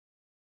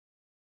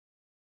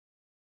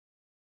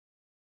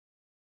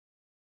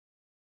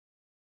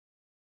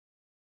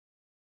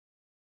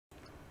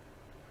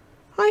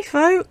Hi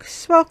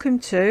folks, welcome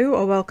to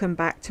or welcome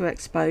back to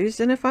Exposed,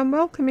 and if I'm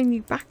welcoming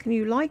you back and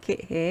you like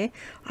it here,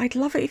 I'd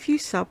love it if you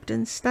subbed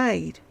and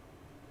stayed.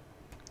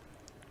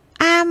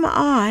 Am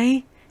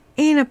I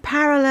in a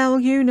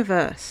parallel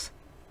universe?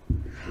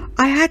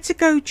 I had to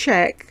go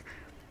check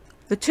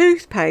the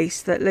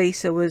toothpaste that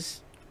Lisa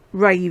was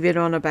raving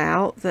on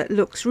about that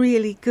looks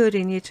really good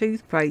in your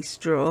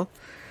toothpaste drawer,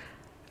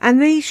 and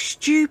these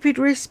stupid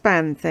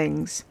wristband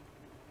things.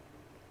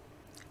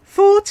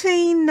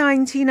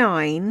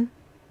 $14.99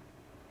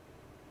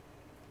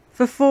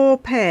 for 4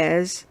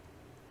 pairs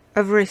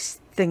of wrist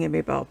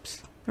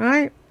thingamybobs,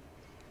 right?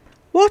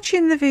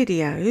 Watching the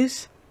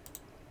videos,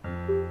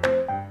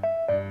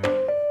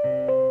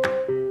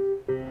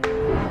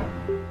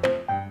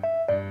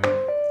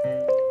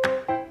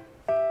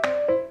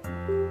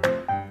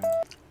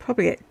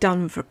 probably get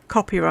done for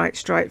copyright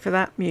strike for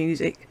that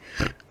music.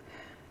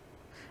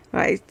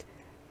 Right,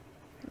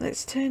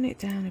 let's turn it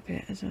down a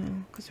bit as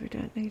well, because we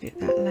don't need it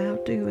that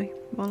loud, do we,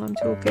 while I'm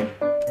talking?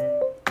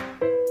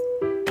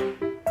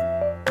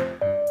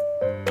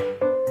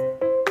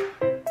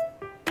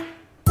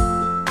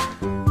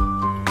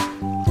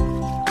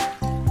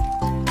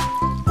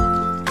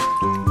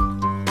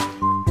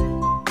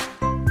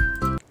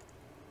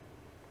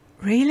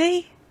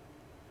 Really?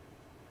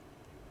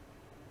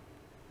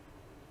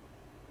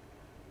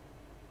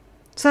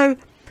 So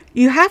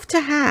you have to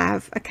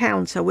have a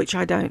counter, which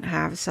I don't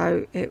have,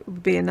 so it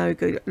would be a no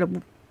good. I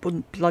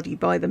wouldn't bloody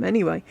buy them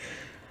anyway.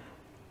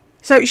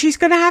 So she's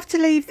going to have to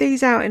leave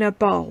these out in a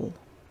bowl,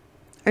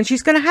 and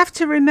she's going to have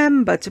to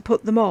remember to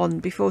put them on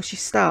before she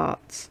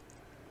starts.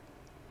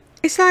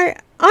 It's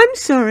like, I'm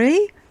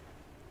sorry,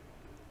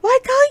 why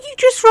can't you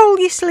just roll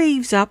your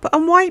sleeves up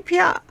and wipe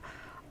your...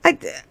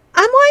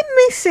 Am I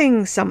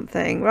missing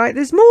something? Right,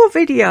 there's more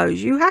videos.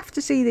 You have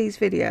to see these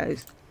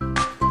videos.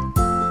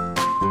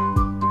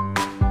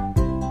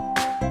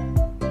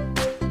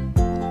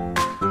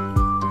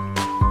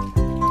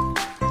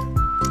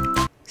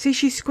 See,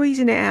 she's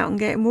squeezing it out and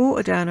getting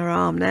water down her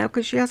arm now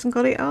because she hasn't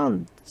got it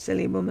on.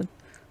 Silly woman.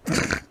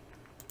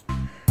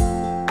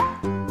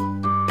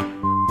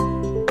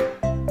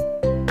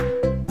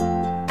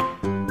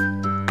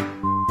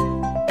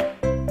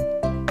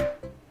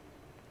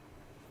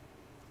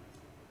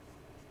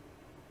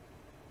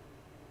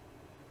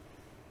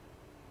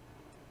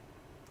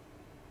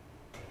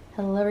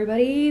 Hello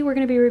everybody, we're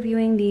going to be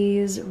reviewing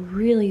these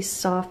really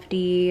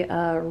softy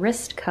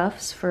wrist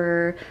cuffs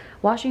for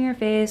washing your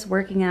face,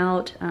 working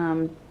out,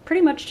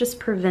 pretty much just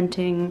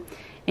preventing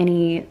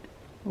any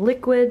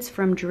liquids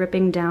from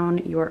dripping down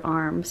your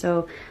arm.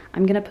 So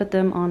I'm going to put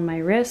them on my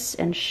wrists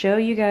and show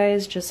you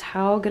guys just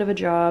how good of a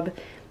job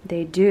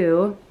they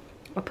do.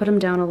 I'll put them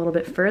down a little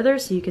bit further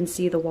so you can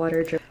see the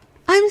water drip.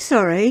 I'm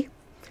sorry,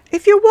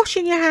 if you're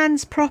washing your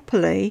hands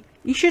properly,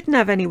 you shouldn't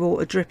have any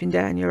water dripping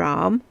down your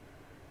arm.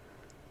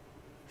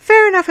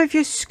 Fair enough if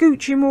you're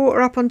scooching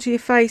water up onto your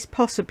face,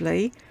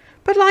 possibly.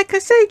 But like I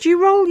said,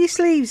 you roll your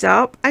sleeves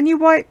up and you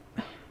wipe...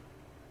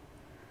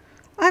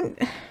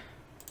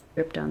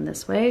 Drip down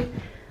this way.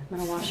 I'm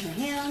going to wash my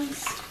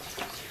hands.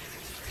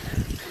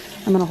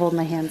 I'm going to hold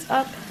my hands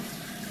up.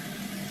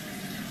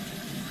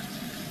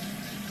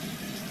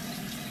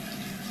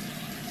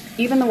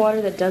 Even the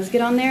water that does get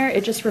on there,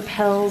 it just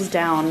repels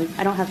down.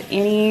 I don't have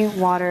any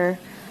water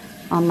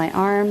on my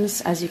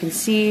arms, as you can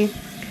see.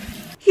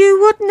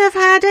 You wouldn't have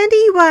had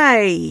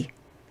anyway.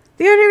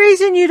 The only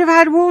reason you'd have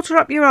had water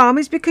up your arm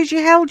is because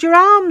you held your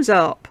arms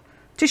up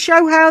to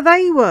show how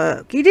they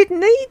work. You didn't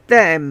need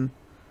them.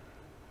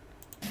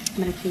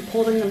 I'm going to keep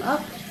holding them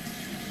up.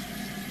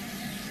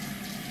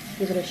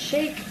 Give it a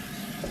shake.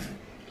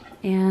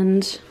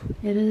 And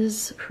it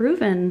is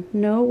proven.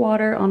 No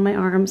water on my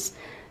arms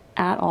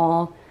at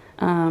all.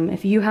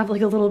 If you have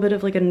like a little bit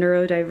of like a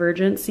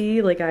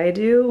neurodivergency like I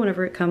do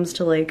whenever it comes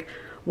to like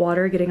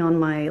water getting on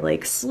my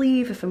like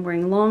sleeve, if I'm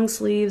wearing long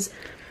sleeves.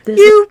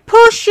 You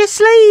push your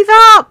sleeve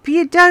up,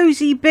 you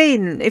dozy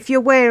bin, if you're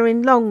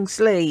wearing long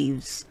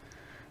sleeves.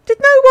 Did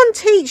no one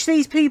teach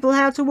these people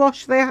how to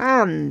wash their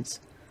hands?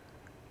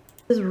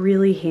 This is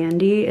really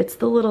handy. It's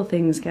the little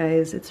things,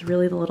 guys. It's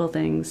really the little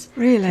things.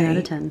 Really? 10 out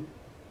of 10.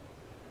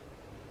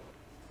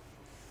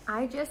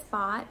 I just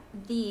bought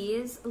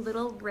these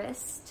little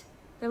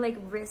they're like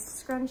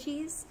wrist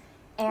scrunchies,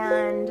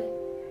 and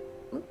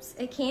oops,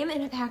 it came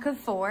in a pack of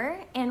 4,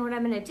 and what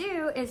I'm going to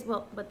do is,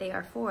 well, what they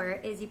are for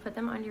is you put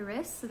them on your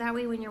wrists, so that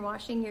way when you're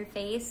washing your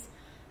face,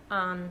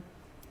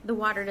 the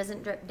water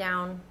doesn't drip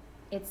down.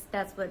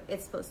 That's what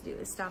it's supposed to do,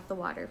 is stop the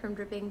water from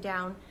dripping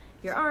down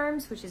your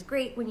arms, which is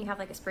great when you have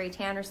like a spray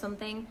tan or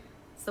something.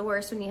 It's the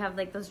worst when you have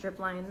like those drip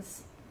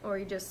lines, or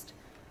you just,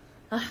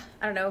 I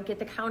don't know, get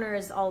the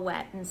counters all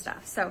wet and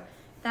stuff. So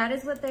that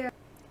is what they're...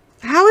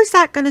 How is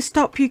that going to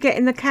stop you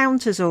getting the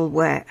counters all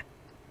wet?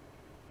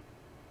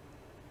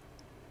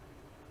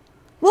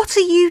 What are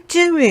you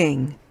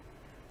doing?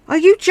 Are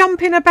you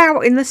jumping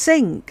about in the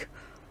sink?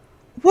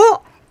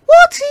 What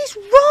is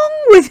wrong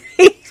with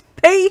these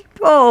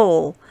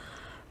people?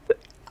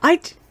 I'm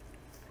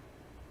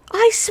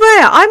I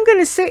swear, I'm going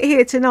to sit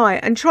here tonight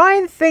and try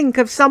and think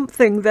of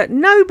something that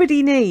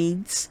nobody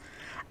needs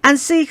and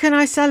see can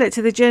I sell it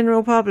to the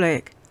general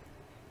public.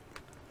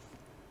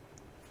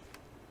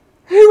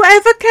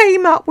 Whoever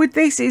came up with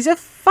this is a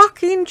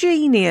fucking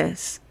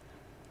genius.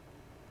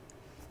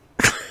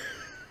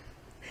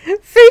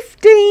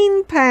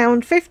 £15,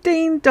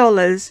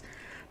 $15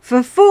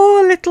 for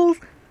 4 little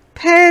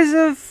pairs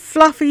of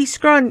fluffy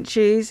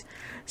scrunchies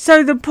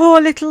so the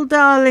poor little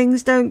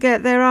darlings don't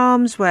get their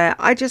arms wet.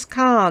 I just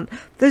can't.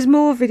 There's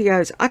more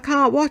videos. I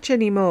can't watch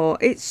anymore.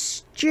 It's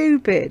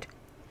stupid.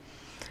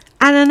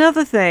 And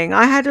another thing,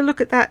 I had a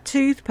look at that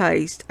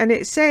toothpaste and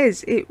it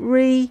says it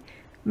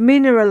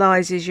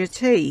mineralizes your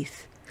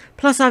teeth.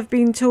 Plus I've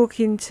been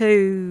talking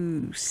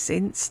to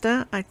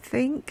Sinster, I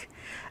think,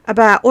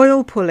 about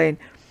oil pulling.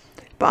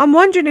 But I'm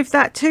wondering if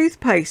that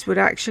toothpaste would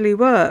actually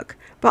work.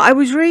 But I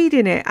was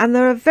reading it and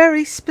there are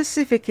very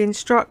specific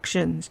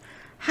instructions.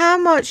 How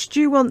much do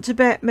you want to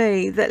bet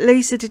me that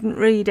Lisa didn't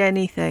read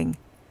anything?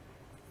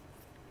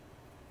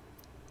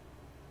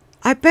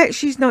 I bet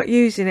she's not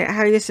using it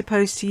how you're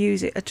supposed to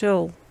use it at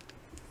all.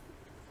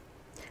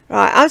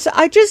 Right, I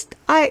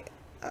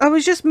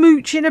was just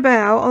mooching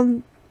about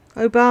on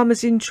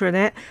Obama's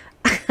intranet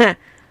and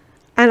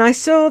I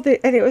saw that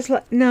and it was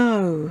like,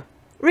 no,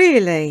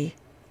 really?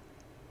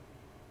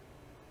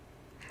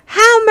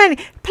 How many,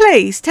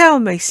 please tell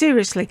me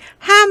seriously,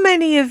 how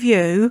many of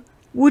you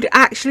would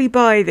actually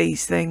buy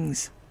these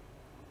things?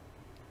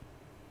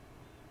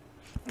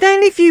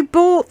 Then if you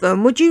bought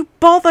them, would you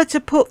bother to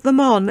put them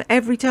on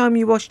every time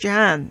you washed your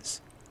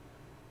hands?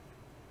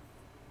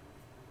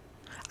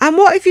 And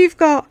what if you've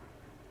got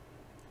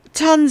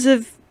tons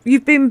of,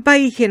 you've been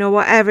baking or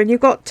whatever, and you've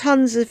got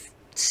tons of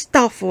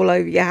stuff all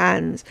over your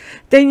hands?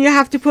 Then you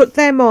have to put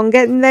them on,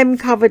 getting them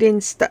covered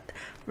in stuff.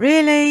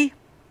 Really?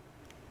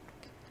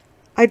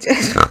 I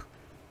just...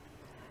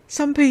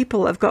 Some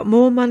people have got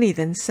more money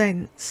than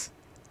sense.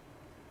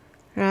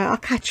 Right, I'll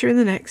catch you in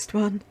the next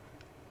one.